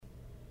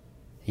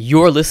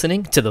You're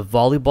listening to the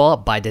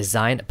Volleyball by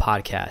Design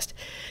podcast.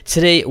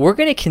 Today, we're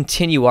going to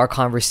continue our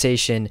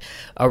conversation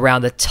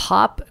around the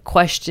top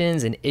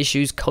questions and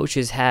issues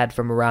coaches had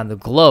from around the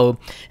globe,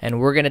 and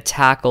we're going to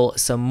tackle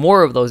some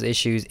more of those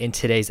issues in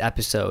today's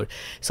episode.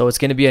 So it's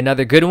going to be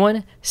another good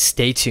one.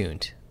 Stay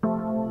tuned.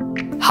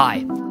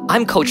 Hi,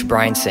 I'm Coach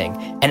Brian Singh,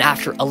 and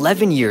after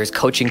 11 years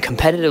coaching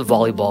competitive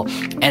volleyball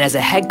and as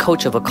a head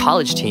coach of a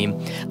college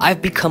team,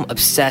 I've become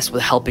obsessed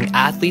with helping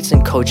athletes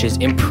and coaches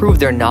improve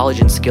their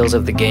knowledge and skills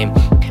of the game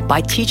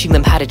by teaching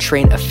them how to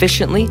train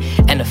efficiently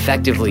and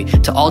effectively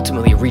to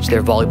ultimately reach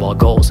their volleyball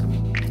goals.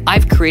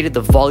 I've created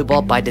the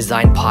Volleyball by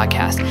Design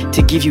podcast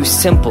to give you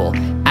simple,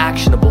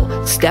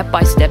 actionable,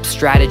 step-by-step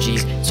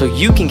strategies so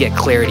you can get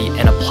clarity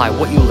and apply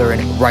what you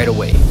learn right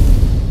away.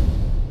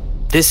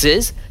 This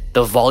is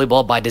the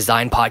Volleyball by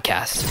Design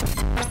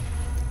podcast.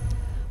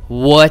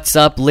 What's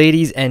up,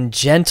 ladies and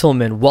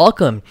gentlemen?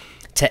 Welcome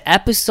to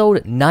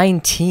episode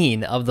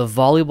 19 of the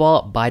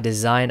Volleyball by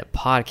Design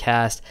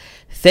podcast.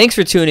 Thanks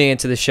for tuning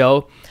into the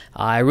show.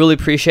 I really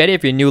appreciate it.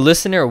 If you're a new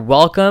listener,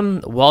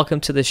 welcome.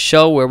 Welcome to the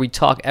show where we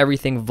talk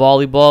everything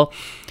volleyball.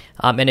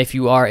 And if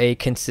you are a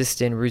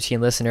consistent,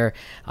 routine listener,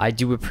 I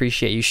do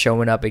appreciate you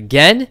showing up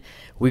again.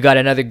 We got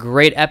another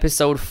great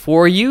episode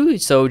for you.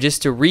 So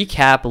just to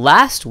recap,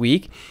 last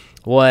week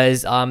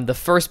was the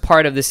first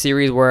part of the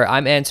series where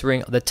I'm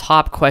answering the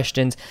top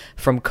questions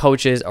from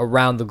coaches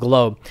around the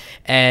globe.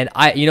 And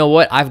you know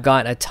what? I've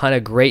gotten a ton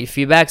of great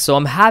feedback. So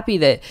I'm happy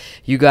that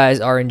you guys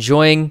are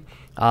enjoying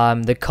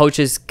the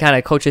coaches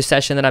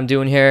session that I'm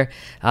doing here.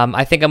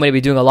 I think I'm going to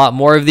be doing a lot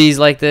more of these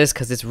like this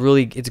because it's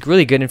really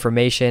good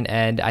information,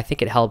 and I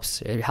think it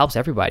helps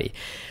everybody.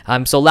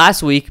 So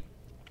last week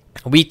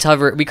we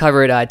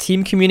covered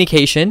team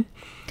communication,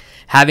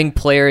 having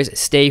players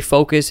stay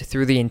focused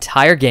through the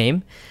entire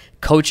game,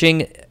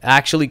 coaches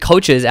actually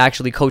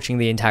coaching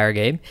the entire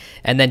game,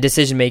 and then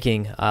decision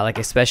making, like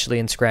especially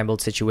in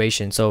scrambled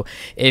situations. So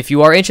if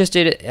you are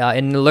interested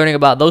in learning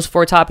about those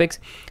four topics,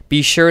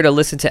 be sure to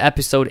listen to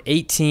episode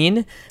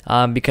 18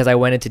 because I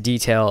went into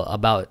detail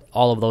about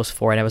all of those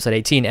four in episode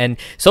 18. And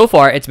so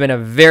far, it's been a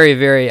very,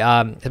 very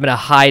it's been a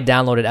high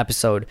downloaded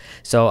episode.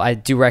 So I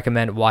do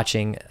recommend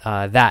watching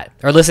that,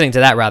 or listening to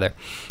that rather.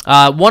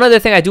 One other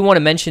thing I do want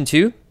to mention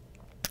too.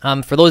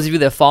 For those of you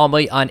that follow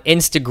me on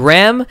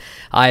Instagram,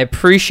 I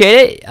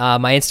appreciate it.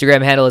 My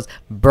Instagram handle is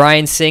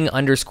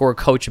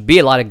BrianSingh_CoachB.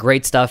 A lot of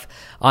great stuff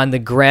on the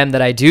gram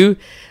that I do.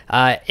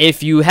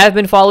 If you have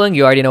been following,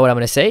 you already know what I'm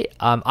going to say.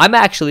 I'm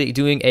actually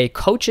doing a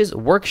coaches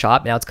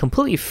workshop. Now, it's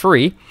completely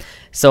free.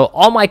 So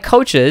all my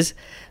coaches,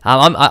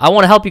 I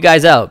want to help you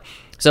guys out.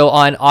 So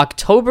on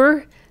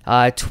October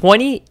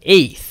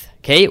 28th,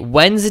 okay,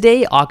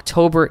 Wednesday,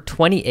 October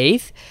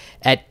 28th,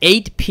 at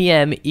 8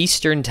 p.m.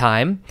 Eastern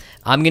Time,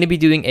 I'm going to be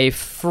doing a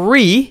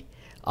free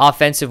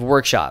offensive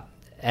workshop,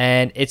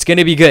 and it's going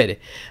to be good.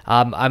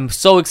 I'm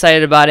so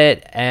excited about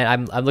it,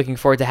 and I'm looking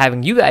forward to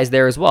having you guys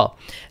there as well.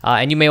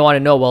 And you may want to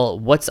know, well,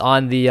 what's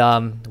on the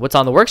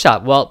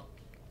workshop? Well,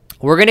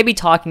 we're going to be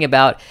talking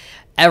about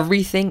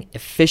everything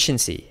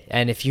efficiency.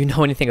 And if you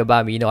know anything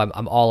about me, you know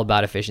I'm all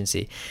about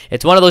efficiency.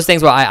 It's one of those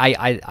things where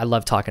I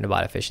love talking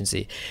about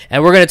efficiency.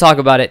 And we're going to talk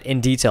about it in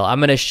detail. I'm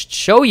going to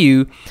show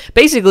you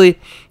basically,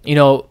 you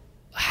know,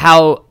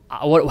 how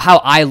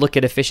I look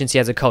at efficiency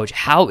as a coach,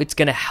 how it's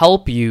going to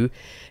help you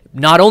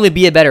not only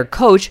be a better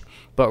coach,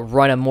 but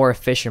run a more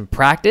efficient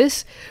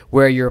practice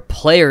where your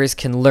players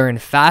can learn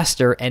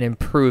faster and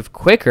improve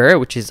quicker,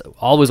 which is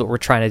always what we're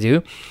trying to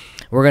do.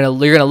 You're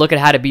gonna look at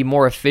how to be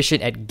more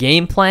efficient at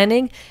game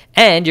planning,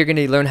 and you're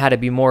gonna learn how to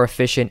be more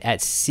efficient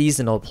at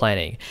seasonal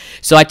planning.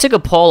 So I took a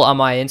poll on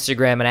my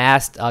Instagram and I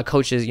asked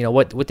coaches, you know,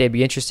 what they'd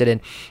be interested in,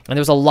 and there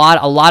was a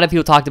lot of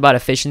people talked about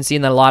efficiency,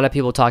 and then a lot of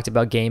people talked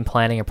about game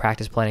planning and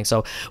practice planning.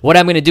 So what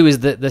I'm gonna do is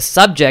the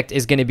subject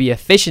is gonna be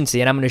efficiency,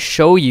 and I'm gonna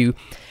show you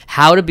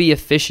how to be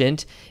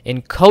efficient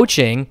in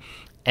coaching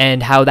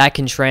and how that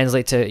can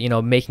translate to, you know,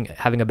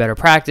 having a better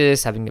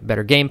practice, having a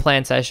better game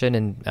plan session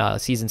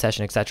and season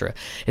session, etc.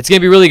 It's going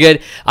to be really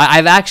good.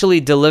 I've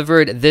actually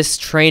delivered this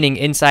training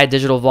inside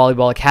Digital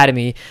Volleyball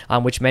Academy,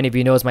 which many of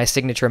you know is my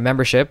signature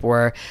membership,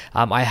 where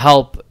I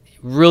help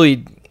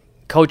really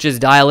coaches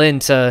dial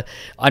into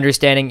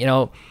understanding, you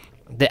know,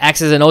 the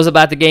X's and O's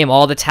about the game,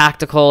 all the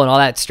tactical and all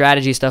that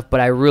strategy stuff, but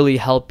I really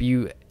help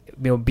you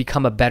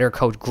become a better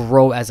coach,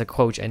 grow as a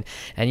coach, and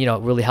you know,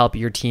 really help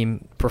your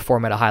team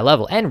perform at a high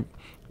level, and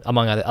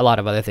among a lot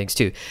of other things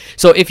too.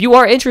 So if you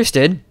are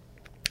interested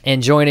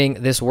in joining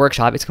this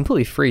workshop, it's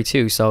completely free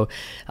too. So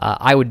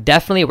I would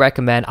definitely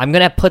recommend. I'm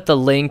going to put the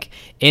link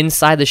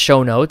inside the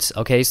show notes.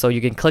 Okay, so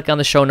you can click on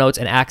the show notes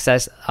and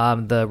access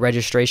the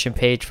registration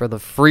page for the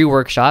free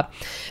workshop.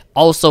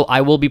 Also,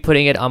 I will be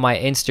putting it on my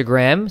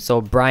Instagram, so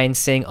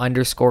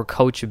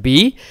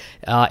BrianSingh_CoachB.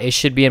 It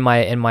should be in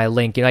my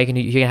link. You know,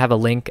 you can have a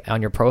link on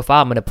your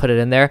profile. I'm going to put it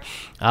in there,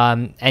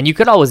 and you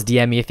could always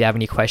DM me if you have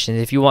any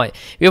questions. If you want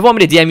me to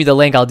DM you the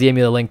link, I'll DM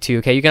you the link too.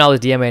 Okay, you can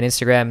always DM me on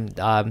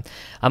Instagram.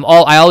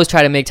 I always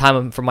try to make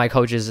time for my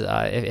coaches.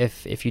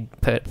 If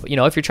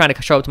you're trying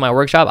to show up to my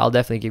workshop, I'll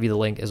definitely give you the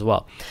link as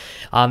well.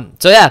 So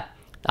yeah.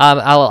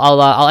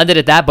 I'll end it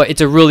at that. But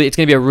it's going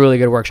to be a really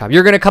good workshop.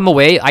 You're going to come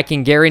away. I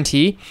can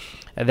guarantee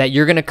that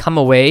you're going to come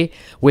away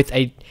with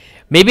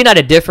maybe not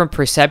a different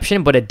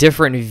perception, but a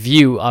different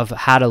view of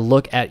how to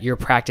look at your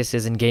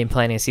practices and game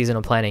planning and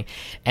seasonal planning.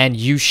 And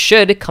you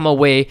should come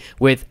away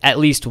with at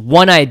least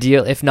one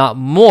idea, if not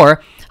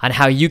more, on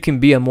how you can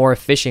be a more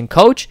efficient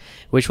coach,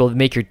 which will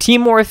make your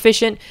team more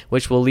efficient,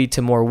 which will lead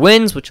to more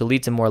wins, which will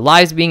lead to more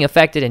lives being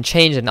affected and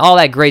changed and all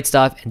that great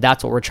stuff. And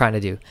that's what we're trying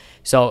to do.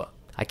 So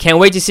I can't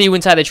wait to see you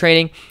inside the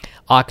training,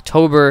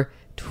 October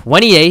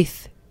 28th.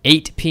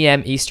 8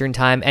 p.m. Eastern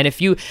time. And if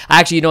you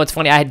actually, you know, it's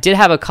funny, I had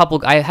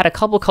a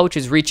couple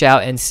coaches reach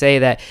out and say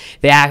that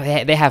they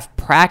have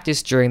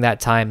practice during that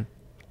time.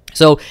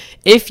 So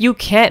if you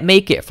can't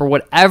make it for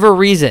whatever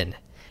reason,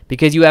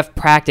 because you have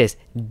practice,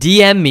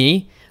 DM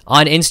me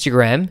on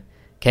Instagram,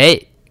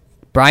 okay?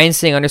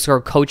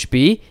 @BrianSingh_Coach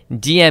B,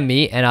 DM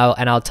me and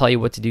I'll tell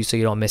you what to do so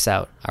you don't miss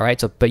out. All right.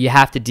 So, but you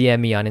have to DM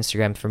me on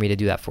Instagram for me to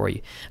do that for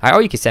you. All right,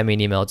 or you can send me an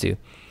email too.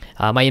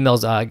 My email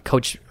is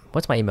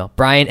What's my email?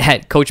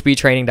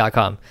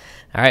 Brian@CoachBtraining.com.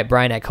 All right,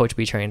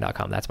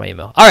 Brian@CoachBtraining.com. That's my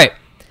email. All right.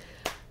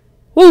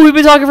 Woo, we've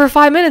been talking for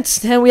 5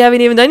 minutes and we haven't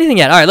even done anything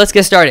yet. All right, let's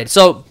get started.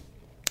 So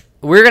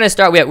we're going to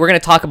start. We're going to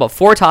talk about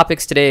 4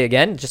 topics today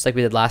again, just like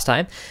we did last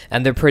time,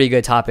 and they're pretty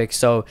good topics.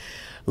 So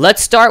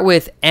let's start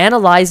with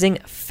analyzing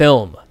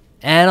film.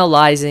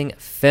 Analyzing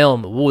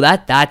film. Ooh,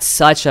 that's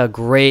such a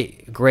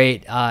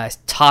great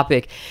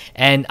topic.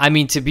 And I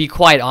mean, to be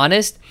quite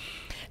honest,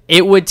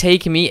 it would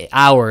take me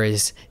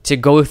hours to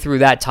go through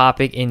that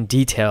topic in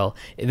detail.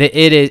 It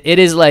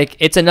is like,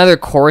 it's another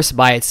course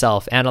by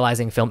itself,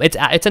 analyzing film.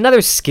 It's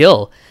another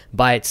skill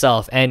by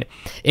itself. And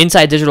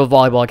inside Digital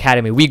Volleyball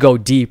Academy, we go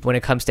deep when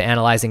it comes to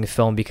analyzing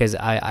film, because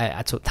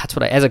that's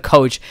what I, as a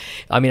coach,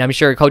 I mean, I'm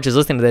sure coaches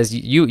listening to this,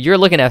 you're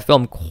looking at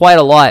film quite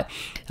a lot,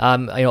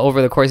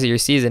 over the course of your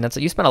season.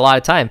 You spend a lot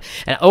of time.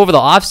 And over the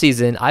off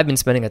season, I've been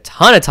spending a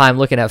ton of time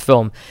looking at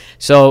film.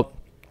 So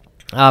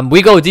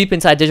we go deep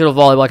inside Digital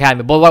Volleyball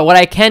Academy, but what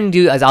I can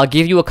do is I'll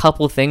give you a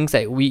couple things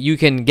that you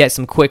can get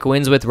some quick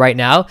wins with right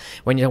now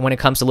when it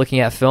comes to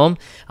looking at film,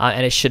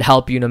 and it should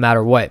help you no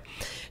matter what.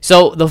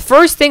 So the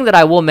first thing that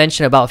I will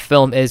mention about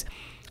film is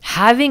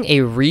having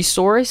a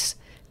resource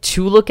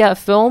to look at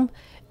film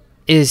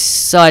is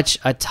such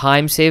a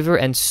time saver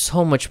and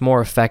so much more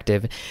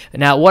effective.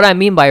 Now, what I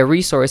mean by a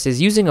resource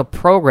is using a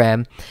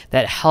program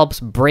that helps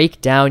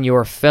break down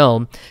your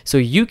film so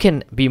you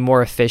can be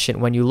more efficient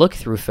when you look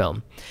through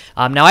film.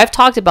 Now, I've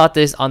talked about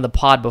this on the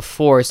pod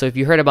before, so if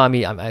you heard about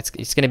me, it's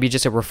going to be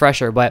just a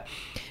refresher, but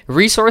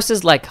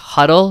resources like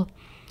Huddle,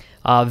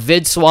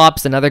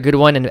 VidSwap's another good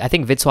one, and I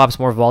think VidSwap's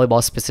more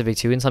volleyball specific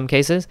too in some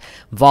cases.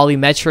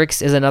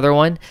 Volumetrics is another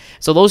one.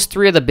 So those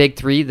 3 are the big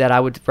 3 that I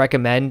would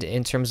recommend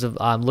in terms of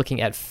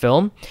looking at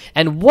film.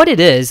 And what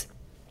it is,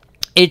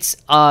 it's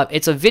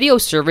a video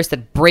service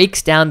that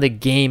breaks down the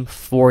game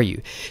for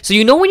you. So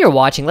when you're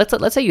watching,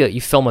 let's say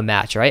you film a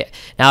match, right?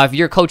 Now, if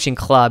you're coaching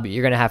club,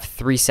 you're going to have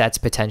 3 sets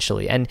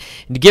potentially, and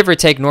give or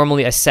take,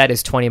 normally a set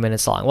is 20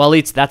 minutes long. Well, at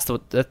least that's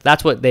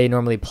what they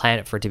normally plan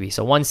it for it to be.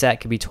 So one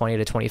set could be 20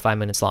 to 25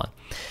 minutes long.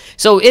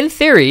 So in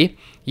theory,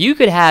 you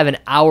could have an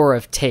hour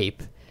of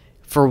tape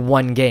for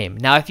one game.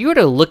 Now, if you were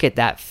to look at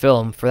that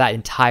film for that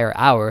entire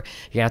hour,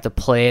 you're gonna have to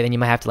play it, and you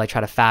might have to try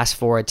to fast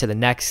forward to the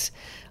next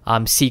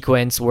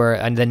sequence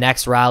and the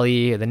next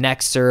rally, the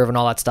next serve, and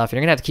all that stuff. And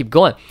you're gonna have to keep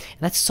going,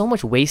 and that's so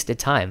much wasted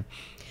time.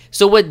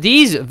 So what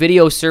these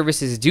video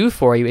services do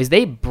for you is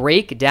they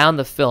break down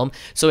the film,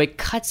 so it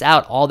cuts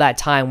out all that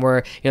time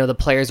where the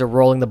players are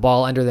rolling the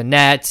ball under the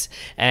net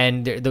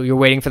and you're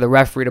waiting for the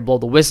referee to blow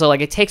the whistle.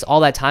 Like, it takes all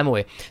that time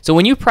away. So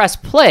when you press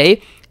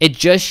play, it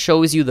just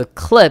shows you the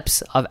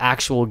clips of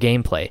actual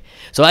gameplay.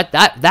 So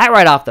that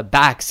right off the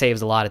back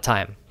saves a lot of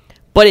time.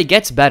 But it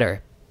gets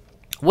better.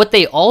 What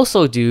they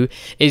also do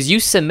is you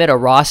submit a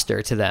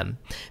roster to them.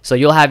 So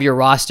you'll have your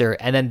roster,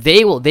 and then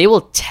they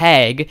will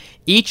tag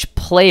each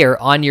player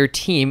on your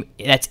team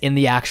that's in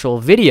the actual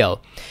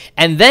video.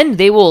 And then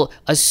they will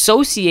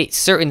associate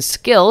certain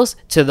skills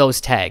to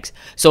those tags.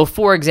 So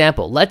for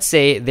example, let's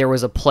say there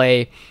was a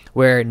play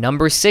where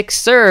number 6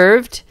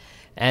 served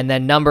and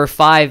then number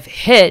 5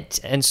 hit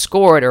and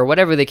scored, or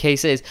whatever the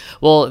case is.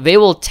 Well, they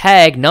will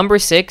tag number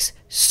 6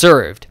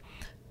 served,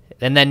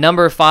 and then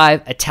number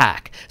 5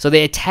 attack. So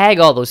they tag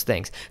all those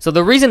things. So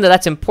the reason that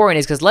that's important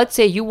is because let's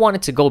say you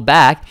wanted to go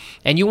back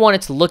and you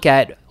wanted to look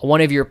at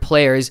one of your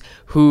players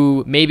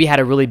who maybe had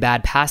a really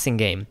bad passing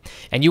game,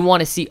 and you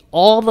want to see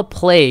all the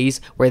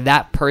plays where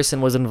that person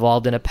was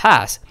involved in a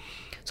pass.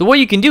 So what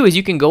you can do is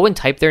you can go and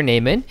type their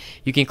name in.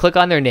 You can click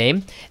on their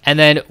name, and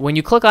then when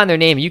you click on their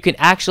name, you can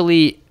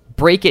actually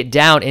break it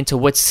down into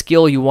what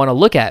skill you want to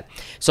look at.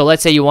 So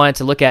let's say you wanted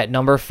to look at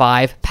number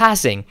 5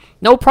 passing.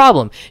 No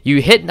problem.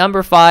 You hit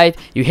number 5,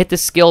 you hit the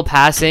skill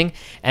passing,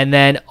 and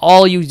then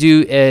all you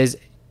do is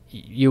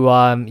you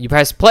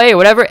press play or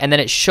whatever, and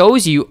then it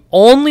shows you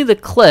only the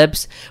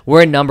clips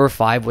where number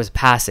 5 was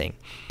passing.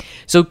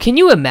 So can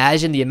you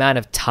imagine the amount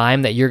of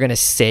time that you're going to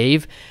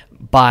save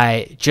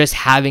by just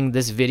having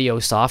this video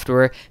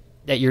software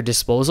at your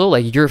disposal,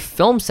 like your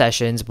film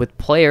sessions with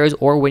players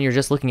or when you're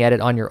just looking at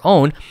it on your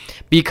own,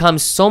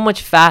 becomes so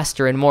much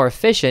faster and more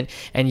efficient,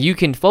 and you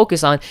can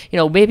focus on,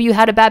 maybe you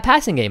had a bad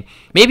passing game.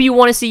 Maybe you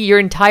want to see your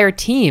entire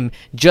team,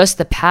 just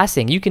the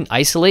passing. You can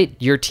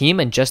isolate your team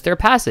and just their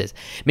passes.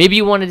 Maybe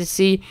you wanted to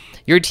see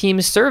your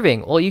team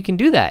serving. Well, you can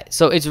do that.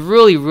 So it's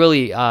really,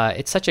 really,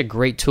 it's such a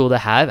great tool to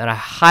have, and I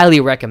highly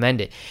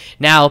recommend it.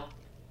 Now,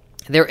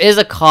 there is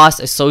a cost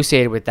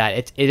associated with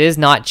that. It is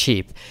not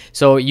cheap.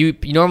 So you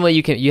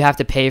have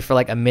to pay for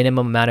like a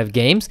minimum amount of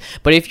games.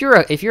 But if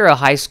you're a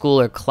high school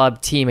or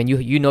club team and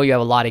you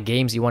have a lot of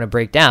games you want to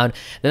break down,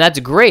 then that's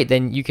great.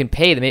 Then you can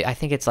pay them. I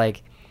think it's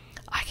like,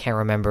 I can't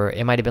remember.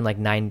 It might have been like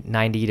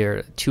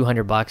 $90 to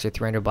 $200 or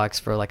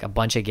 $300 for like a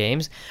bunch of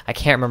games. I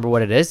can't remember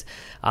what it is.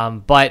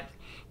 But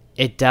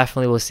it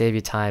definitely will save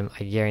you time.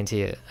 I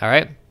guarantee it. All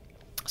right.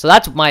 So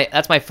that's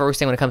my first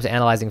thing when it comes to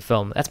analyzing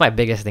film. That's my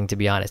biggest thing, to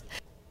be honest.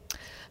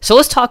 So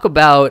let's talk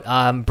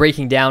about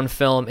breaking down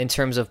film in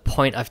terms of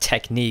point of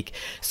technique.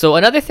 So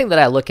another thing that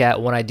I look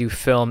at when I do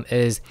film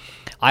is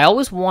I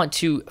always want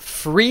to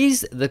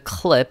freeze the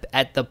clip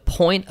at the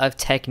point of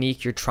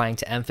technique you're trying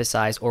to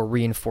emphasize or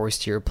reinforce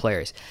to your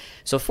players.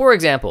 So for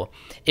example,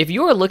 if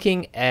you're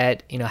looking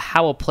at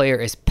how a player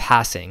is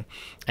passing,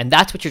 and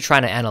that's what you're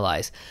trying to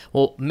analyze,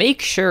 well,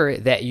 make sure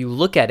that you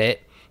look at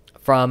it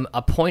from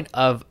a point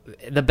of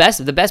the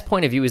best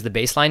point of view is the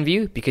baseline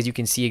view, because you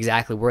can see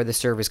exactly where the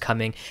serve is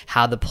coming,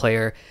 how the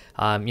player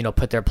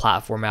put their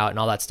platform out and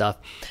all that stuff.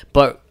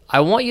 But I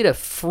want you to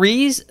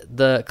freeze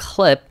the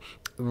clip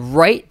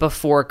right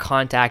before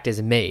contact is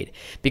made,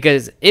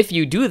 because if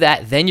you do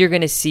that, then you're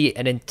going to see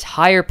an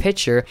entire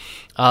picture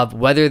of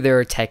whether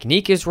their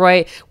technique is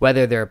right,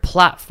 whether their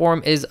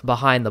platform is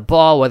behind the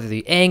ball, whether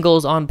the angle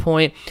is on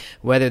point,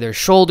 whether their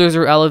shoulders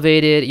are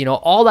elevated,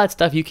 all that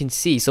stuff you can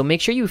see. So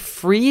make sure you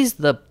freeze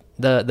the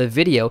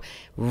video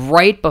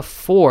right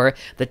before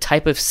the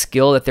type of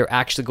skill that they're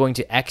actually going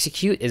to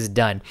execute is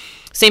done.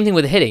 Same thing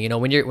with hitting.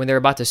 When they're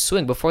about to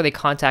swing, before they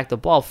contact the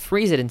ball,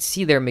 freeze it and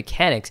see their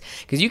mechanics,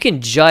 because you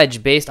can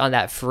judge based on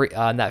that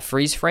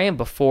freeze frame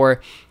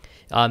before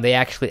they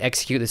actually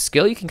execute the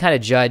skill. You can kind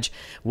of judge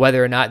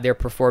whether or not they're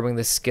performing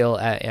the skill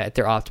at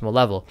their optimal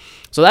level.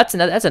 So that's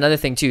another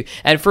thing too.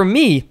 And for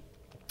me,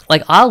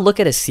 like, I'll look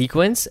at a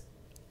sequence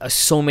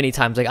so many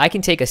times. Like, I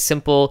can take a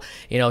simple,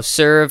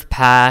 serve,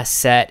 pass,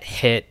 set,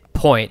 hit,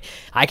 point.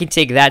 I can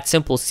take that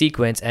simple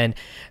sequence and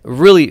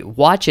really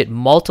watch it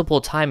multiple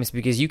times,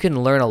 because you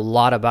can learn a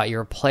lot about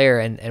your player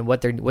and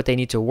what they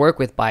need to work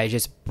with by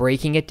just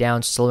breaking it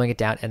down, slowing it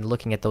down, and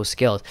looking at those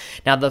skills.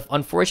 Now, the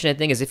unfortunate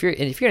thing is if you're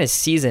in a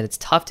season, it's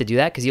tough to do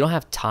that because you don't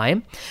have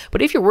time.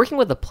 But if you're working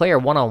with a player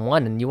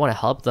one-on-one and you want to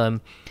help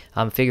them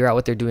figure out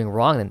what they're doing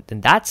wrong,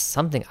 then that's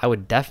something I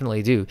would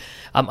definitely do.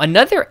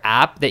 Another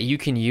app that you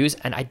can use,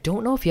 and I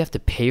don't know if you have to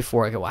pay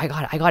for it.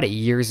 I got it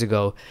years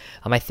ago.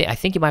 I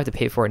think you might have to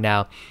pay for it now.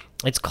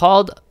 It's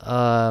called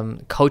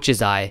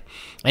Coach's Eye,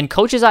 and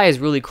Coach's Eye is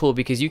really cool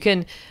because you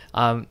can.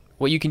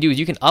 What you can do is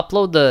you can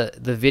upload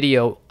the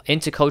video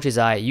into Coach's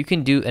Eye. You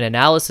can do an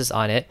analysis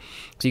on it,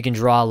 so you can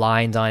draw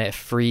lines on it,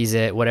 freeze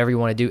it, whatever you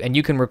want to do, and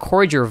you can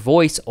record your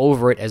voice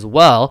over it as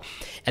well,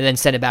 and then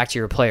send it back to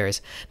your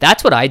players.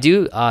 That's what I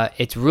do.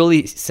 It's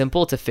really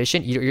simple. It's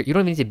efficient. You don't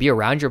even need to be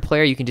around your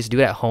player. You can just do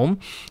it at home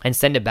and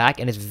send it back,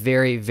 and it's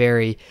very,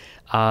 very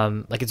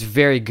it's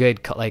very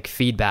good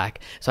feedback.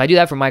 So I do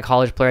that for my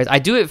college players. I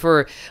do it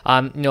for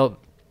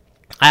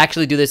I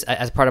actually do this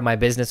as part of my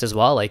business as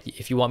well. Like,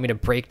 if you want me to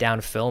break down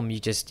film, you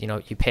just,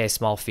 you pay a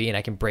small fee and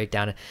I can break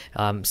down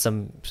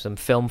some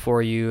film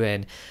for you.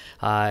 And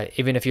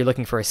even if you're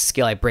looking for a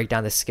skill, I break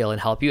down the skill and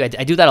help you. I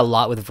do that a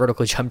lot with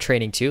vertical jump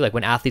training too. Like,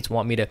 when athletes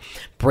want me to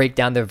break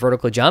down their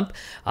vertical jump,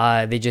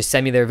 they just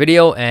send me their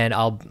video and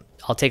I'll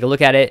take a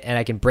look at it and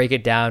I can break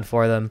it down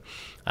for them.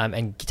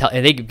 And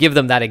they give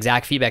them that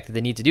exact feedback that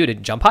they need to do to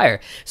jump higher.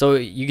 So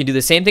you can do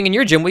the same thing in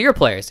your gym with your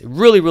players.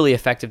 Really, really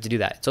effective to do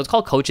that. So it's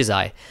called Coach's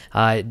Eye.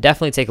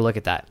 Definitely take a look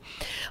at that.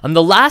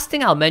 The last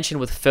thing I'll mention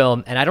with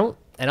film, and I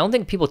don't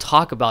think people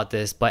talk about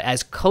this, but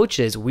as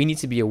coaches, we need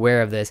to be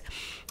aware of this,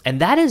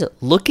 and that is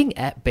looking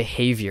at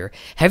behavior.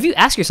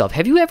 Ask yourself,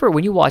 have you ever,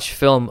 when you watch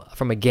film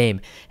from a game,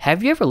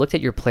 have you ever looked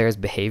at your players'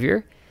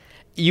 behavior?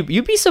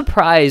 You'd be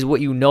surprised what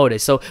you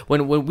notice. So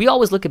when we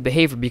always look at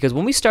behavior, because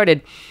when we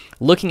started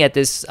looking at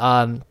this,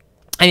 I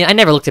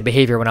never looked at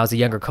behavior when I was a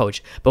younger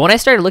coach, but when I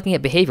started looking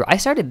at behavior, I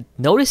started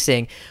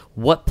noticing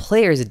what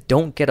players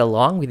don't get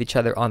along with each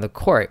other on the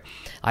court.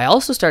 I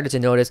also started to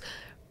notice,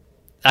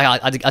 I'll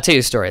tell you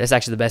a story. That's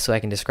actually the best way I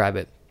can describe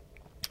it.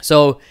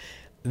 So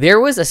there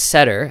was a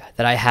setter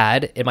that I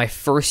had in my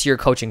first year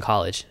coaching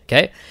college,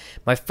 okay?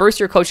 My first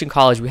year coaching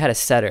college, we had a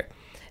setter,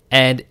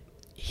 and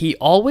he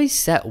always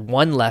set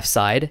one left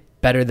side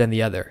better than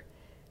the other.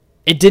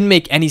 It didn't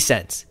make any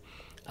sense.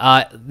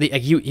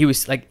 He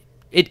was like,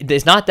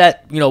 it's not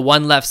that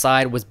one left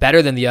side was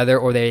better than the other,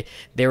 or they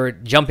were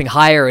jumping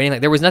higher or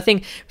anything. There was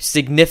nothing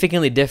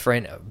significantly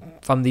different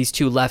from these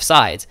two left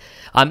sides.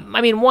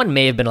 One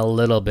may have been a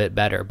little bit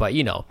better, but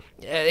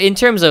in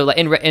terms of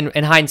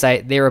in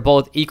hindsight, they were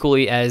both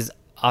equally as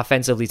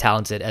offensively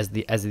talented as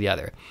the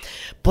other.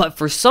 But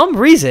for some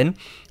reason,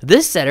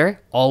 this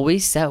setter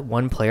always set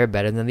one player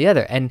better than the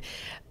other. And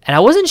I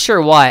wasn't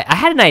sure why. I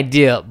had an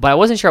idea, but I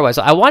wasn't sure why.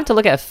 So I wanted to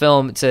look at a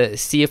film to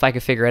see if I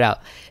could figure it out.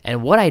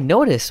 And what I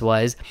noticed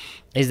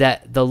is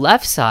that the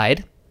left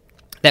side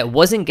that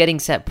wasn't getting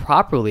set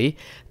properly,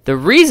 the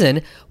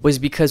reason was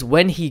because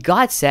when he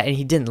got set and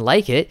he didn't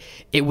like it,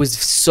 it was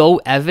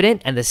so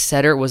evident, and the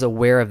setter was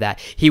aware of that.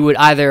 He would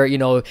either,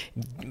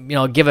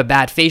 give a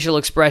bad facial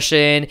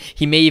expression.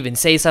 He may even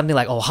say something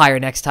like, "Oh, higher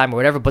next time," or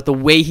whatever. But the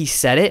way he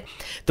said it,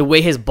 the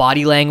way his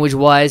body language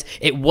was,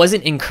 it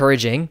wasn't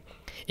encouraging.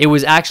 It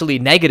was actually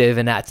negative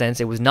in that sense.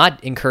 It was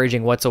not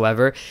encouraging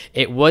whatsoever.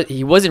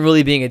 He wasn't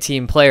really being a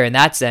team player in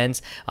that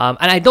sense. And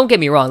I don't get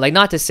me wrong, like,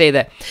 not to say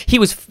that he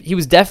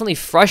was definitely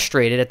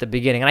frustrated at the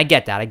beginning, and I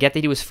get that. I get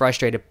that he was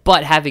frustrated.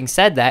 But having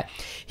said that,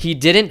 he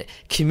didn't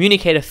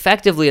communicate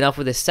effectively enough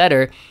with his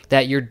setter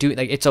that you're doing,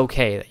 like, it's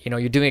okay.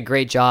 You're doing a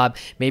great job.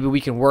 Maybe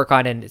we can work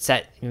on it and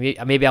set.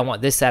 Maybe I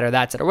want this set or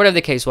that set or whatever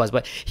the case was.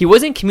 But he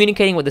wasn't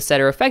communicating with the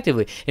setter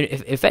effectively. And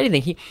if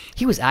anything,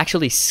 he was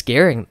actually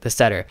scaring the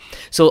setter.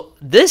 So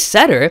this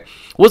setter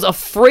was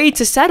afraid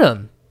to set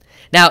him.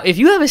 Now, if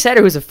you have a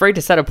setter who's afraid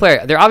to set a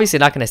player, they're obviously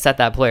not going to set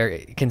that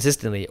player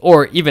consistently,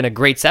 or even a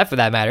great set for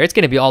that matter. It's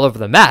going to be all over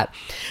the map.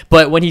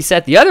 But when he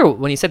set the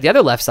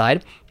other left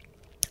side,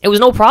 it was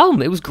no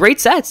problem. It was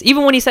great sets.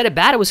 Even when he set it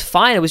bad, it was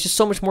fine. It was just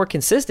so much more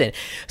consistent.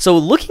 So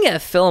looking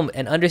at film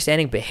and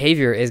understanding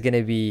behavior is going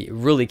to be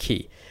really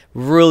key.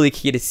 Really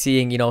key to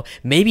seeing,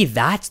 maybe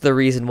that's the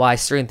reason why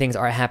certain things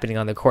aren't happening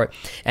on the court,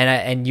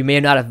 and you may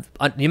not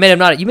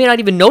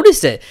even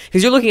notice it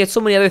because you're looking at so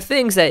many other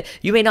things that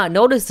you may not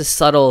notice the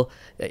subtle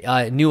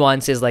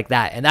nuances like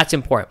that, and that's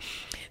important.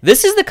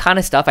 This is the kind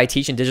of stuff I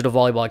teach in Digital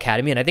Volleyball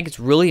Academy, and I think it's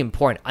really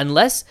important.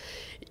 Unless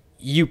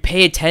you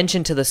pay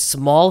attention to the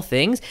small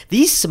things,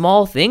 these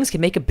small things can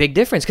make a big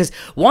difference. Because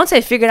once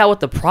I figured out what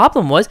the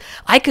problem was,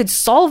 I could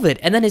solve it,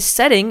 and then his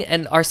setting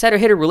and our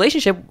setter-hitter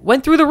relationship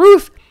went through the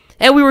roof.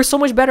 And we were so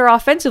much better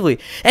offensively.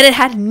 And it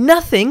had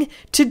nothing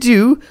to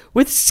do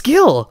with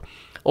skill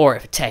or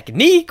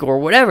technique or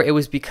whatever. It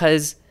was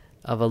because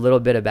of a little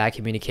bit of bad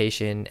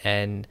communication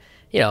and,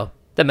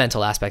 the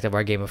mental aspect of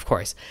our game, of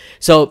course.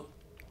 So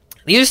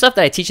these are stuff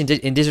that I teach in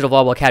Digital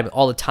Volleyball Academy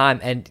all the time.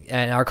 And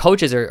our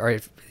coaches are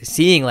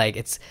seeing, like,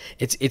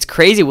 it's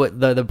crazy what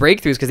the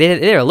breakthroughs, because they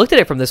never looked at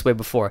it from this way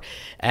before.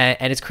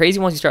 And it's crazy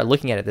once you start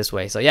looking at it this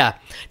way. So yeah,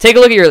 take a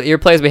look at your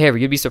players' behavior.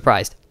 You'd be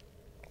surprised.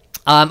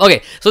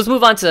 Okay, so let's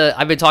move on to,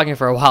 I've been talking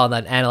for a while and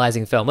not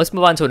analyzing film. Let's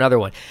move on to another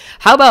one.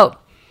 How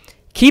about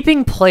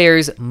keeping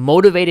players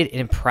motivated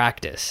in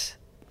practice?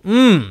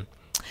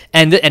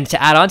 And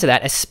to add on to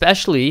that,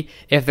 especially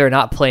if they're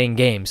not playing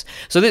games.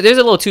 So there's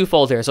a little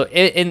twofold here. So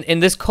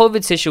in this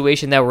COVID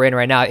situation that we're in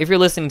right now, if you're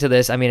listening to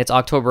this, I mean, it's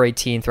October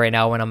 18th right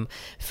now when I'm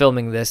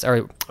filming this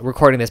or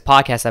recording this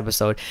podcast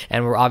episode,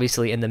 and we're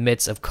obviously in the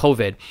midst of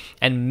COVID.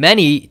 And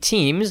many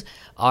teams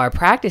are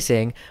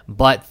practicing,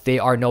 but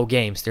there are no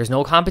games. There's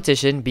no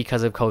competition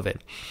because of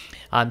COVID.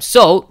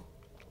 So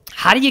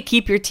how do you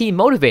keep your team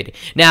motivated?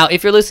 Now,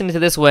 if you're listening to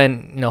this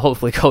when,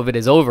 hopefully COVID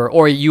is over,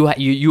 or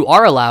you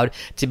are allowed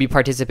to be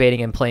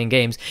participating and playing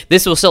games,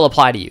 this will still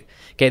apply to you.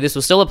 Okay, this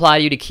will still apply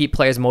to you to keep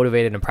players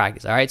motivated in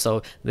practice. All right,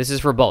 so this is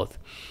for both.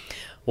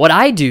 What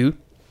I do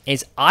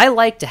is I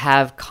like to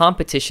have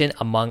competition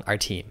among our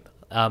team.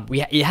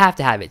 You have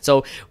to have it.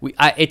 So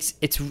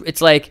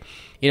it's like,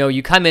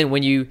 you come in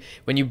when you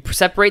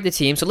separate the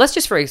team. So let's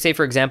just say,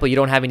 for example, you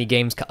don't have any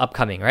games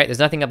upcoming, right? There's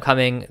nothing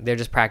upcoming. They're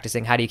just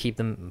practicing. How do you keep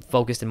them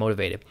focused and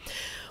motivated?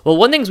 Well,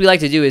 one thing we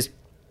like to do is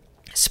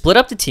split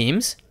up the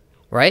teams,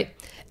 right?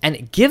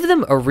 And give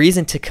them a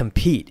reason to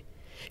compete.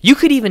 You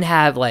could even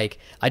have like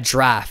a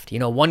draft,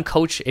 one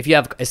coach, if you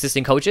have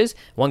assistant coaches,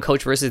 one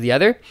coach versus the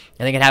other,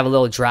 and they can have a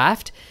little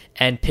draft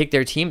and pick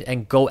their team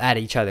and go at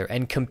each other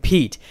and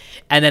compete.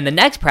 And then the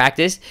next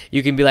practice,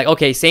 you can be like,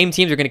 okay, same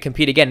teams are going to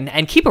compete again,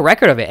 and keep a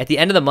record of it. At the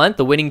end of the month,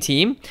 the winning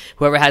team,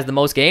 whoever has the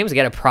most games, they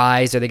get a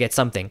prize or they get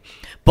something.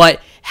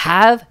 But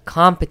have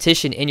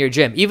competition in your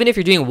gym. Even if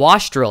you're doing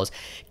wash drills,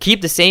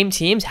 keep the same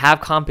teams,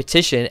 have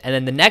competition, and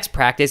then the next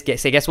practice,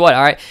 guess what?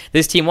 All right,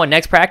 this team won.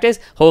 Next practice,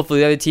 hopefully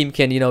the other team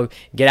can,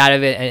 get out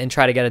of it and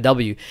try to get a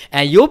W.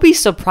 And you'll be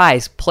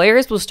surprised.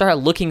 Players will start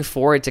looking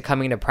forward to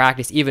coming to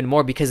practice even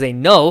more because they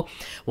know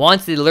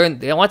once they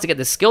want to get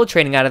the skill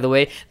training out of the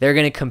way, they're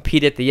going to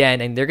compete at the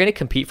end, and they're going to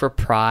compete for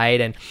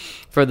pride and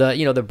for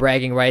the, the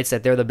bragging rights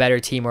that they're the better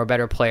team or a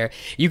better player.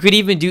 You could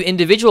even do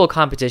individual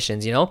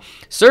competitions,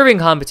 serving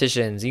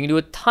competitions. You can do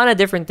a ton of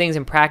different things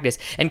in practice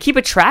and keep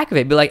a track of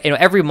it. Be like,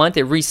 every month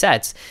it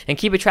resets, and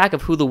keep a track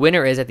of who the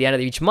winner is at the end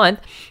of each month,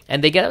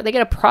 and they get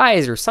a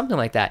prize or something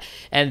like that.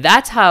 And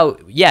that's how,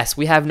 yes,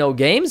 we have no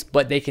games,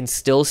 but they can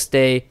still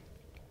stay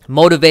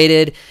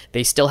motivated.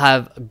 They still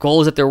have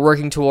goals that they're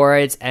working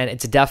towards, and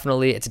it's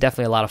definitely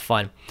a lot of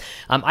fun.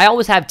 I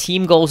always have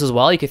team goals as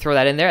well. You could throw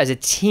that in there as a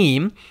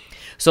team.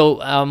 So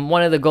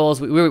one of the goals,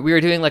 we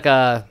were doing like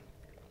a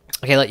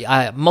Okay,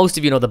 like, most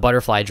of you know the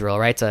butterfly drill,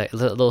 right? It's a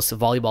little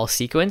volleyball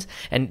sequence,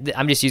 and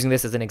I'm just using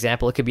this as an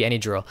example. It could be any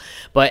drill,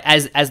 but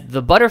as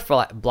the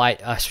butterfly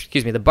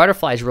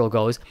drill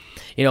goes,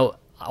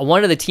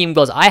 one of the team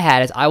goals I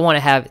had is I want to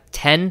have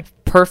 10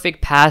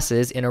 perfect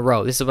passes in a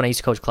row. This is when I used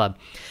to coach club.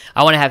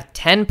 I want to have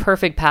 10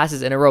 perfect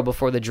passes in a row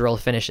before the drill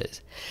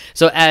finishes.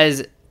 So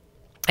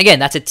again,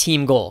 that's a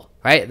team goal,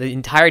 right? The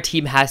entire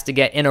team has to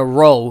get in a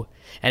row,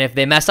 and if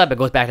they mess up, it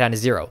goes back down to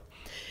 0.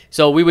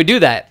 So we would do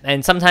that,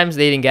 and sometimes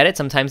they didn't get it,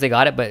 sometimes they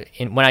got it, but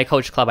when I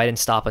coached club, I didn't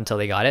stop until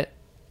they got it.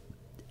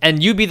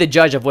 And you be the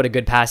judge of what a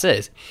good pass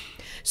is.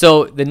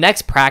 So the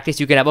next practice,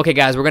 you can have, okay,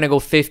 guys, we're going to go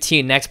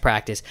 15 next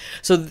practice.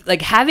 So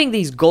like having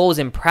these goals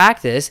in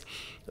practice,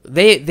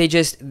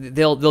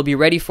 they'll be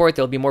ready for it,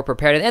 they'll be more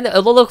prepared, and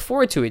they'll look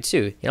forward to it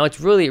too. It's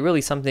really, really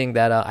something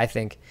that I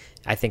think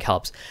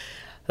helps.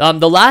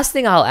 The last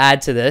thing I'll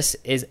add to this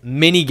is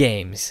mini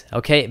games.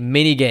 Okay,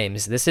 mini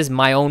games. This is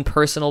my own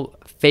personal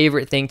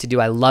favorite thing to do.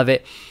 I love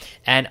it,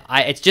 and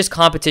it's just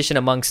competition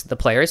amongst the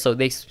players. So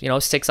they,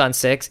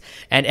 6-on-6,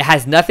 and it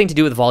has nothing to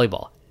do with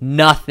volleyball.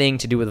 Nothing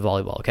to do with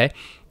volleyball. Okay,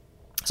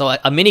 so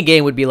a mini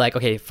game would be like,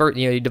 okay,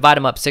 you divide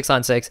them up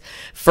 6-on-6,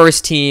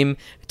 first team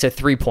to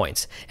 3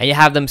 points, and you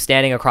have them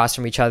standing across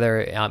from each other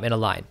in a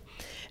line,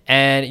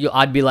 and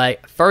I'd be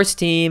like, first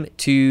team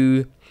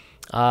to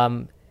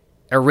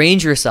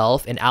arrange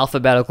yourself in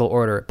alphabetical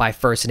order by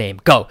first name.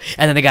 Go.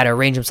 And then they got to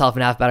arrange themselves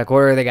in alphabetical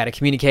order. They got to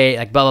communicate,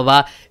 like blah,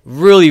 blah, blah.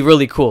 Really,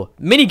 really cool.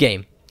 Mini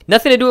game.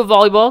 Nothing to do with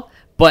volleyball,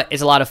 but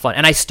it's a lot of fun.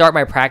 And I start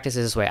my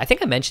practices this way. I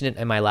think I mentioned it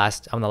on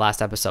the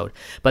last episode.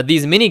 But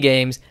these mini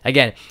games,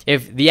 again,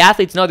 if the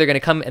athletes know they're going to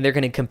come and they're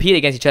going to compete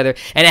against each other,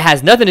 and it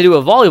has nothing to do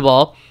with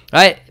volleyball,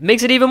 right? It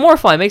makes it even more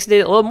fun. It makes it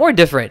a little more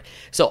different.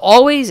 So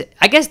always,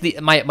 I guess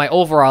my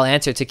overall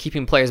answer to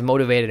keeping players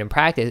motivated in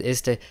practice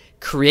is to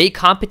create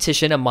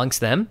competition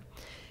amongst them,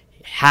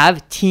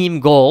 have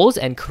team goals,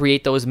 and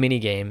create those mini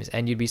games,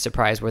 and you'd be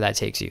surprised where that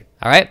takes you.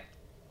 All right?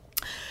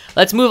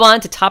 Let's move on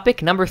to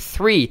topic number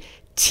 3,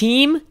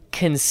 team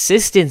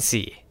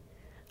consistency.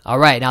 All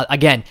right, now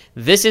again,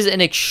 this is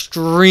an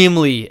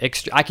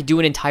I could do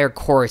an entire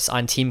course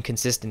on team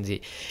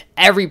consistency.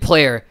 Every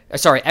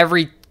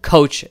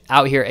coach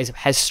out here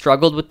has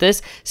struggled with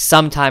this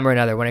sometime or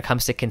another when it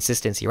comes to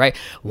consistency, right?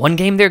 One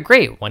game they're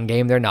great, one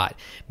game they're not.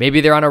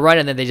 Maybe they're on a run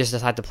and then they just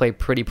decide to play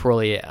pretty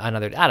poorly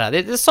another. I don't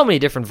know. There's so many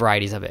different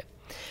varieties of it.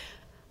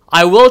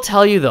 I will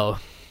tell you though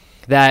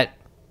that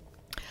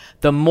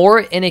the more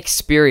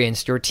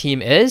inexperienced your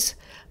team is,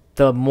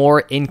 the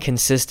more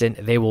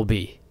inconsistent they will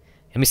be.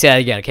 Let me say that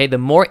again, okay? The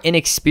more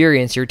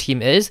inexperienced your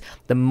team is,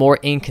 the more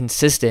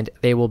inconsistent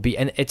they will be.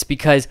 And it's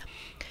because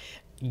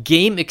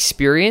game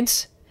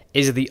experience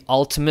is the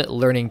ultimate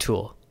learning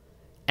tool.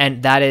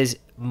 And that is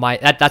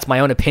that's my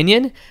own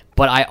opinion,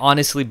 but I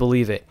honestly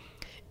believe it.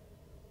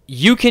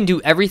 You can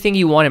do everything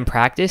you want in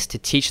practice to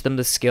teach them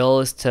the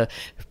skills to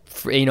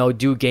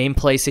do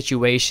gameplay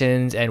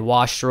situations and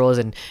wash drills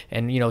and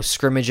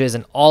scrimmages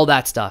and all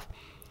that stuff.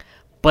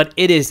 But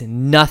it is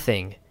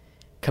nothing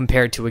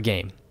compared to a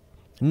game.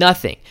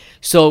 Nothing.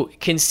 So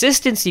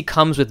consistency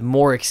comes with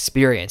more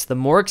experience. The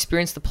more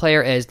experienced the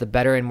player is, the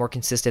better and more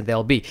consistent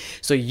they'll be.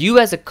 So you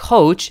as a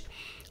coach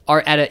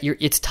are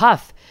it's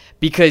tough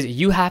because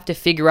you have to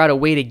figure out a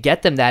way to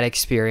get them that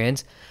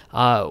experience.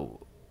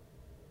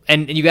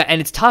 And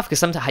it's tough because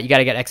sometimes you got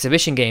to get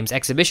exhibition games,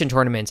 exhibition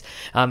tournaments.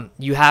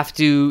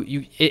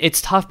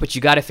 It's tough, but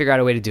you got to figure out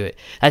a way to do it.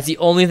 That's the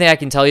only thing I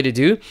can tell you to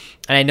do.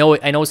 And I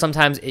know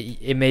sometimes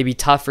it may be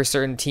tough for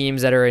certain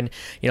teams that are in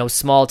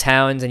small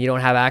towns and you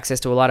don't have access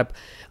to a lot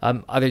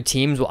of other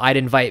teams. Well, I'd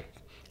invite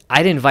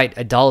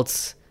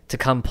adults to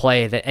come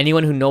play. That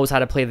anyone who knows how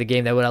to play the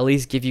game, that would at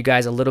least give you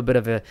guys a little bit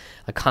of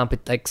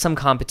some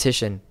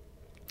competition.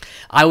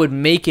 I would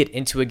make it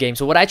into a game.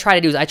 So what I try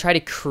to do is I try to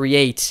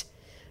create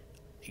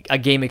a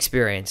game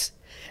experience.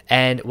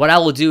 And what I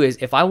will do is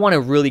if I want to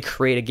really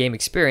create a game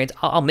experience,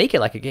 I'll make it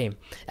like a game.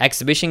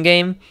 Exhibition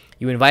game,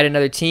 you invite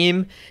another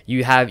team,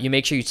 you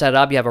make sure you set it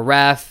up, you have a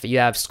ref, you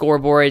have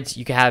scoreboards,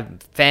 you can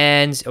have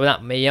fans, you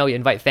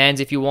invite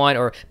fans if you want,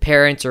 or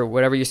parents, or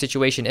whatever your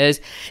situation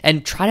is,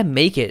 and try to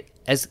make it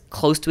as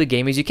close to a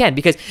game as you can,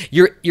 because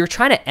you're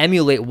trying to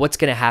emulate what's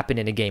going to happen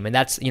in a game, and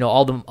that's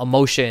all the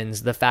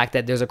emotions, the fact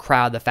that there's a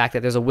crowd, the fact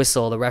that there's a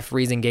whistle, the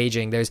referee's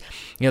engaging,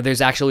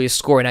 there's actually a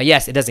score. Now,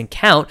 yes, it doesn't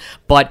count,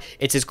 but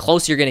it's as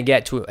close you're going to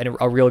get to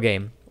a real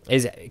game,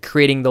 is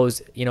creating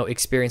those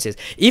experiences.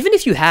 Even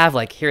if you have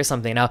here's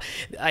something. Now,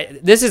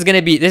 this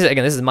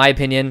is my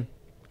opinion.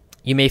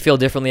 You may feel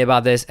differently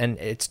about this, and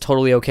it's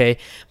totally okay,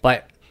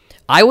 but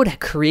I would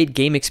create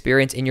game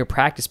experience in your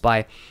practice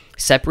by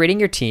separating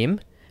your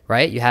team.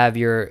 Right? You have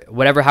your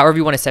however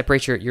you want to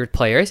separate your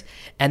players,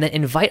 and then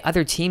invite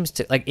other teams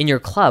to, in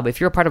your club. If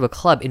you're a part of a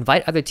club,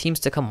 invite other teams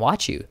to come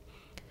watch you.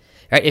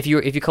 Right? If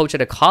you coach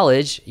at a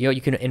college, you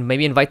can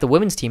maybe invite the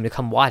women's team to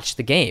come watch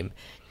the game.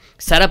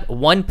 set up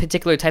one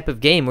particular type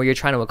of game where you're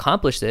trying to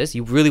accomplish this.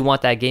 You really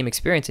want that game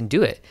experience, and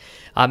do it.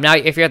 Now,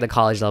 if you're at the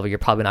college level, you're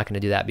probably not going to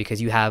do that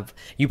because you have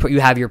your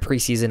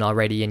preseason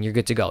already and you're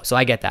good to go. So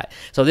I get that.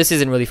 So this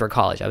isn't really for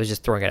college. I was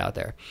just throwing it out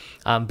there.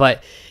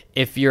 But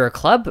if you're a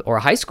club or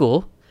a high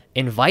school,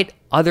 invite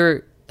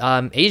other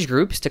age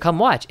groups to come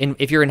watch. And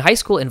if you're in high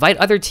school, invite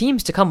other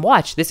teams to come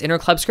watch this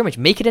inter-club scrimmage.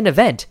 Make it an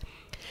event.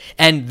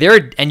 And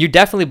you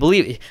definitely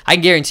believe, I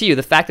can guarantee you,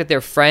 the fact that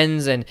their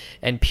friends and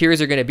peers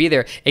are going to be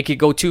there, it could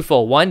go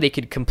twofold. One, they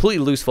could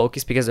completely lose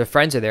focus because their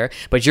friends are there,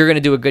 but you're going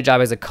to do a good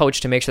job as a coach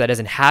to make sure that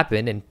doesn't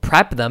happen and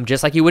prep them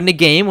just like you would in a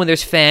game when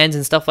there's fans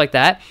and stuff like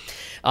that.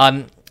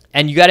 And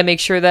you got to make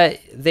sure that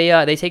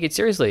they take it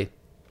seriously,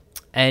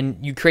 and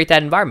you create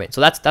that environment. So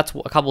that's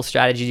a couple of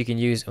strategies you can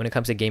use when it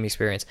comes to game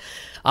experience.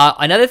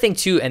 Another thing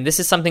too, and this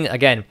is something,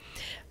 again,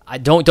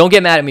 don't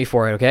get mad at me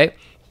for it, okay?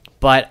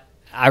 But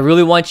I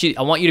really want you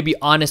to be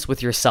honest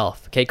with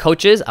yourself. Okay,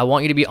 coaches, I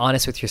want you to be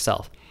honest with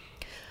yourself.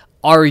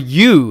 Are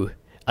you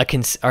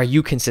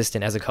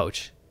consistent as a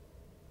coach?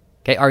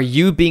 Okay, are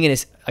you being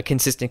a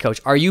consistent coach?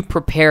 Are you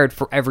prepared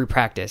for every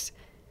practice?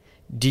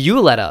 Do you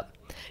let up?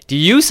 Do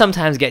you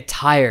sometimes get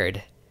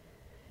tired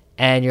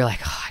and you're like,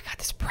 oh, I got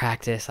this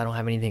practice, I don't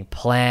have anything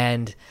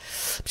planned,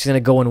 I'm just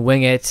gonna go and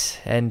wing it,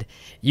 and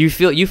you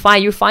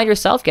find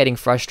yourself getting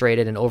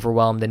frustrated and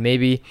overwhelmed, and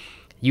maybe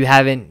you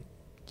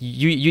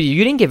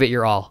didn't give it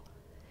your all.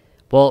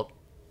 Well,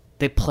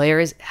 the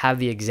players have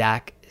the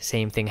exact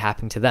same thing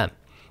happen to them.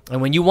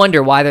 And when you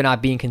wonder why they're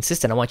not being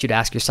consistent, I want you to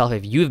ask yourself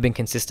if you've been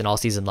consistent all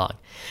season long.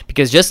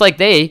 Because just like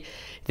they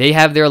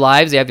have their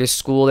lives, they have their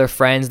school, their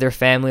friends, their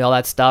family, all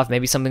that stuff.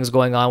 Maybe something's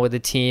going on with the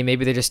team.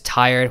 Maybe they're just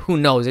tired. Who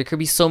knows? There could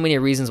be so many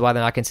reasons why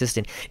they're not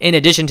consistent, in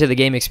addition to the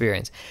game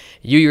experience.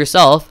 You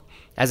yourself,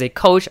 as a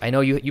coach, I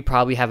know you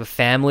probably have a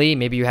family.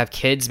 Maybe you have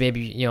kids.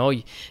 Maybe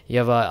you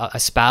have a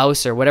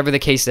spouse, or whatever the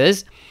case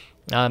is.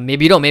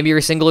 Maybe you don't. Maybe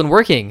you're single and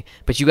working,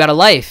 but you got a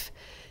life.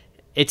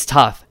 It's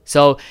tough.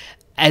 So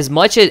as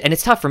much as, and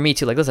it's tough for me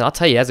too. Like, listen, I'll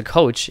tell you, as a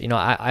coach,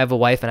 I have a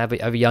wife and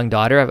I have a young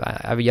daughter.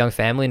 I have a young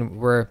family,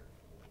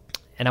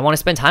 and I want to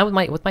spend time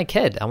with my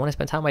kid. I want to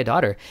spend time with my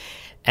daughter,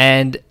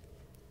 and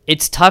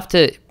it's tough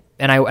to.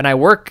 And I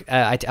work.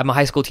 I'm a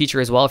high school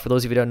teacher as well. For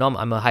those of you who don't know,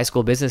 I'm a high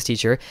school business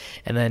teacher,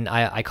 and then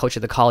I coach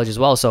at the college as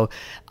well. So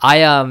I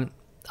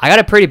got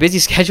a pretty busy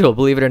schedule,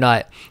 believe it or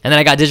not. And then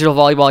I got Digital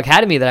Volleyball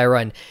Academy that I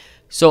run.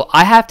 So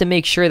I have to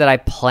make sure that I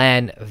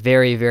plan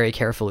very, very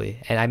carefully,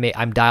 and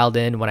I'm dialed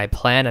in when I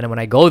plan and when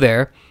I go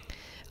there.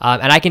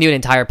 And I can do an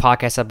entire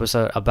podcast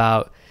episode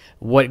about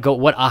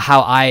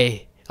how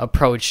I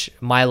approach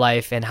my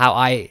life and how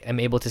I am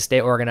able to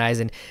stay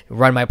organized and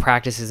run my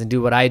practices and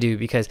do what I do,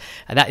 because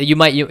that you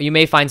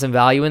may find some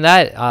value in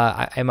that.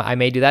 I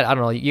may do that. I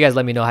don't know. You guys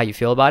let me know how you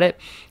feel about it.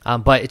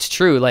 But it's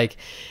true. Like,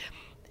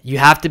 you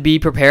have to be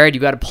prepared.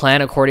 You got to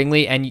plan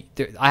accordingly. And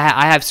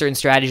I have certain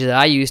strategies that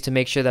I use to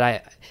make sure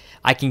that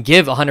I can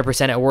give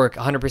 100% at work,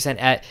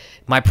 100% at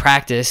my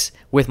practice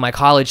with my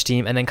college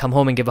team, and then come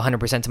home and give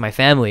 100% to my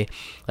family.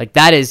 Like,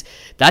 that's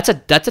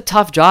a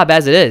tough job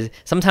as it is.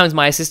 Sometimes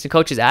my assistant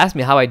coaches ask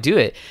me how I do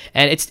it,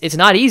 and it's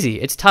not easy.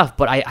 It's tough,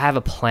 but I have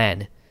a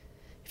plan.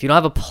 If you don't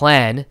have a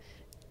plan,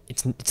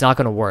 it's not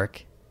going to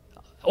work.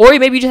 Or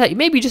maybe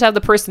you just have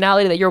the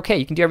personality that you're okay.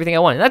 You can do everything I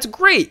want, and that's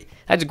great.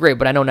 That's great,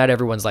 but I know not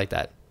everyone's like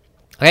that.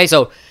 Okay,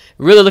 so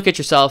really look at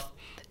yourself,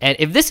 and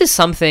if this is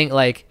something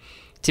like,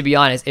 to be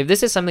honest, if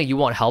this is something you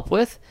want help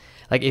with,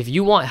 like if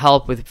you want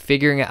help with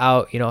figuring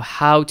out,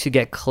 how to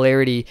get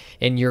clarity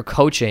in your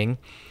coaching,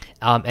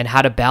 and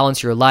how to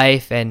balance your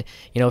life and,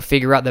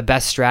 figure out the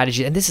best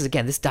strategy. And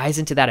this dies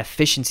into that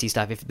efficiency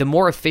stuff. If the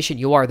more efficient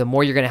you are, the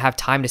more you're going to have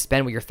time to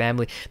spend with your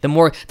family,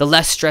 the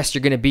less stressed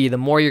you're going to be, the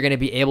more you're going to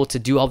be able to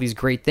do all these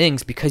great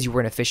things because you were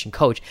an efficient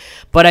coach.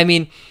 But I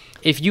mean,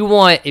 if you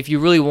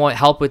really want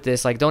help with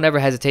this, like, don't ever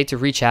hesitate to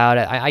reach out.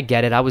 I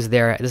get it. I was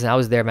there. Listen, I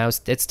was there, man.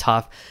 It's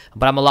tough,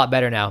 but I'm a lot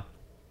better now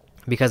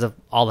because of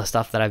all the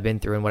stuff that I've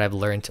been through and what I've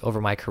learned over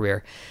my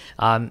career.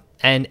 And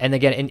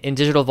again, in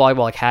Digital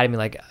Volleyball Academy,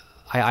 like,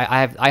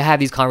 I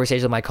have these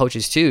conversations with my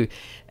coaches too,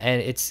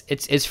 and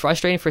it's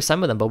frustrating for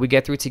some of them, but we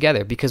get through it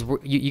together because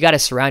you got to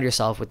surround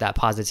yourself with that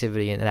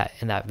positivity and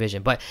that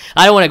vision. But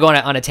I don't want to go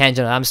on a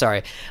tangent. I'm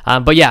sorry,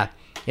 but yeah.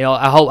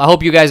 I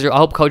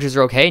hope coaches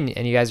are okay,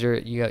 and you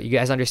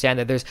guys understand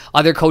that there's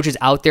other coaches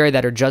out there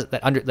that are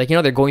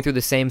they're going through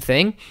the same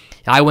thing.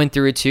 I went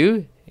through it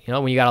too.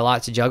 When you got a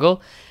lot to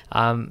juggle,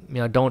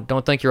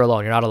 don't think you're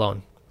alone. You're not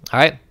alone. All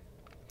right.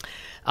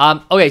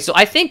 Okay, so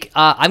I think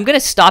I'm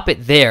gonna stop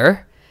it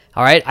there.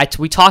 All right.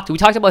 We talked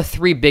about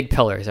 3 big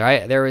pillars. All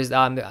right. There was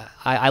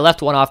I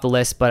left one off the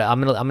list, but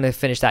I'm gonna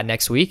finish that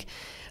next week.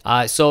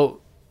 So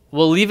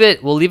we'll leave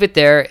it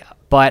there.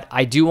 But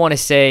I do want to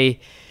say,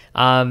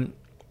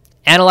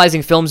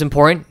 analyzing film is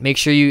important. Make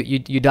sure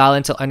you dial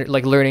into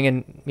learning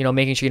and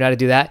making sure you know how to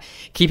do that.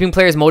 Keeping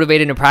players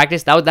motivated in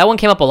practice. That one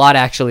came up a lot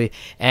actually,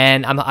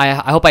 and I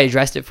hope I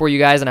addressed it for you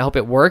guys, and I hope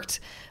it worked.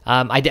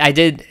 I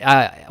did.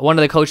 One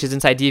of the coaches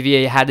inside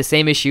DVA had the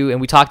same issue, and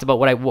we talked about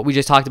what we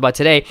just talked about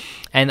today.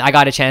 And I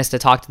got a chance to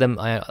talk to them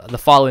the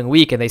following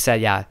week, and they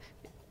said, yeah,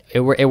 It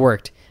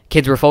worked.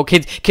 Kids were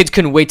kids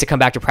couldn't wait to come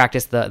back to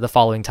practice the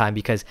following time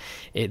because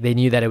they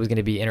knew that it was going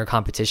to be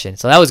inter-competition.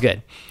 So that was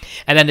good.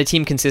 And then the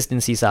team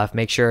consistency stuff.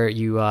 Make sure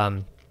you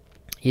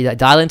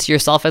dial into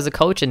yourself as a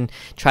coach and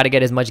try to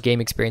get as much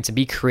game experience and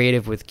be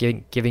creative with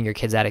giving your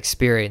kids that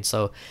experience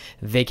so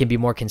they can be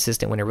more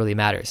consistent when it really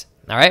matters.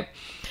 All right.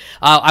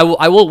 I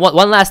will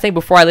one last thing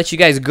before I let you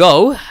guys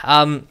go.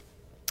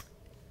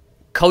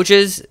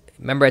 Coaches,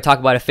 remember I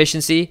talked about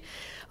efficiency.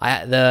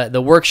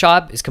 The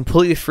workshop is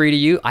completely free to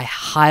you. I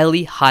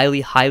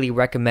highly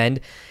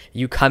recommend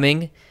you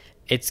coming.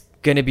 It's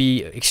going to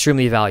be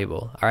extremely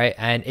valuable. All right.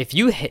 And if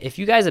you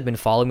guys have been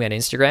following me on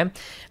Instagram,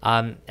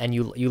 and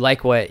you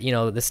like what,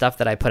 the stuff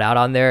that I put out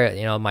on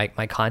there, my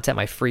content,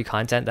 my free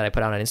content that I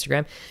put out on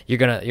Instagram, you're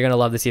going to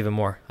love this even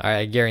more. All right.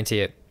 I guarantee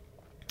it.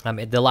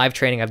 The live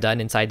training I've done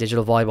inside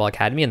Digital Volleyball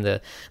Academy, and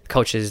the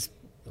coaches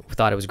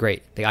thought it was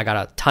great. I got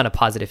a ton of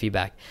positive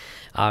feedback.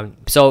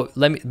 So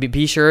let me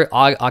be sure,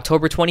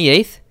 October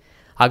 28th,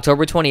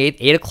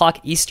 8 o'clock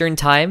Eastern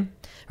time,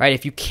 right?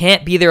 If you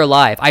can't be there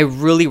live, I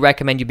really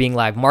recommend you being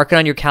live. Mark it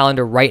on your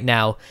calendar right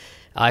now.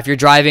 If you're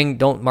driving,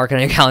 don't mark it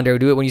on your calendar.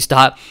 Do it when you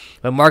stop,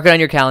 but mark it on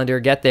your calendar,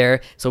 get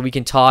there so we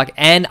can talk.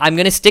 And I'm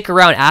going to stick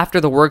around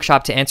after the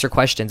workshop to answer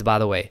questions, by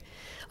the way.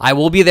 I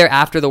will be there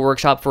after the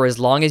workshop for as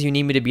long as you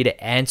need me to be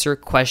to answer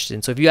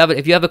questions. So if you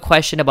have a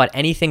question about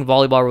anything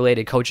volleyball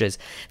related, coaches,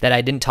 that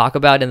I didn't talk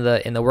about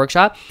in the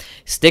workshop,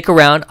 stick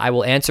around. I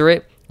will answer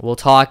it. We'll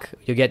talk.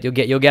 You'll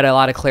get a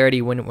lot of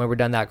clarity when we're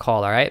done that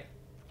call. All right.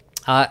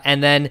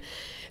 And then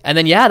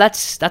yeah,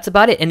 that's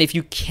about it. And if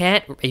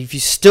you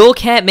still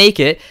can't make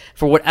it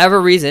for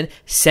whatever reason,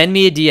 send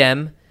me a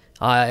DM.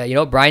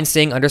 Brian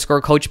Singh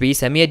 _Coach B.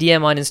 Send me a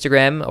DM on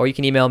Instagram, or you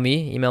can email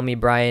me. Email me,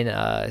 Brian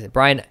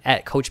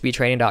at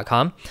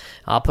coachbtraining.com.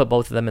 I'll put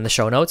both of them in the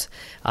show notes,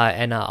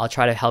 and I'll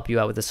try to help you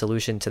out with the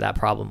solution to that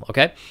problem,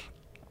 okay?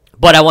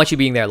 But I want you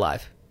being there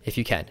live, if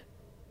you can.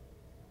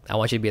 I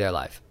want you to be there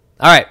live.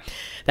 All right,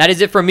 that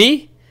is it for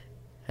me.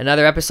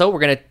 Another episode. We're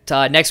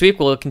gonna next week.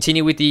 We'll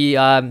continue with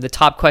the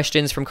top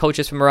questions from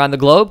coaches from around the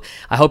globe.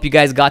 I hope you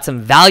guys got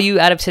some value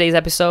out of today's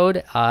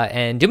episode.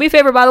 And do me a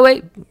favor, by the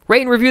way,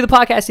 rate and review the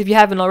podcast if you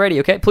haven't already.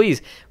 Okay,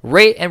 please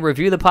rate and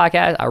review the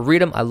podcast. I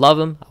read them. I love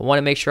them. I want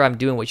to make sure I'm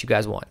doing what you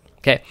guys want.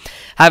 Okay,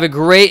 have a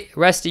great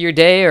rest of your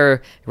day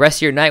or rest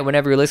of your night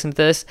whenever you're listening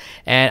to this.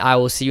 And I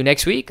will see you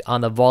next week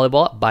on the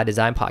Volleyball by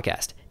Design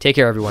podcast. Take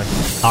care, everyone.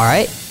 All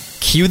right,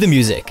 cue the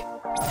music.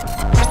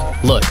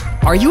 Look,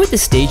 are you at the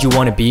stage you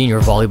want to be in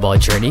your volleyball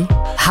journey?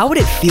 How would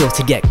it feel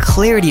to get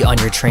clarity on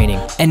your training,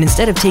 and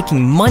instead of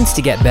taking months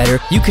to get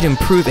better, you could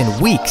improve in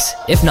weeks,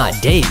 if not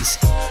days?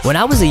 When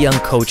I was a young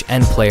coach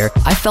and player,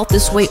 I felt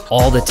this way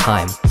all the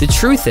time. The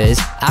truth is,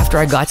 after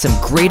I got some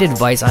great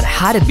advice on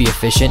how to be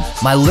efficient,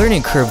 my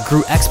learning curve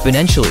grew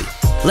exponentially.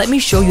 Let me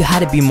show you how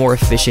to be more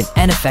efficient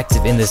and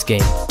effective in this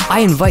game.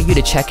 I invite you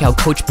to check out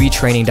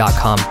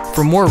CoachBTraining.com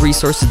for more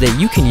resources that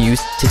you can use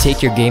to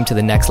take your game to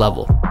the next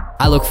level.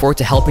 I look forward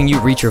to helping you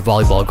reach your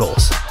volleyball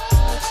goals.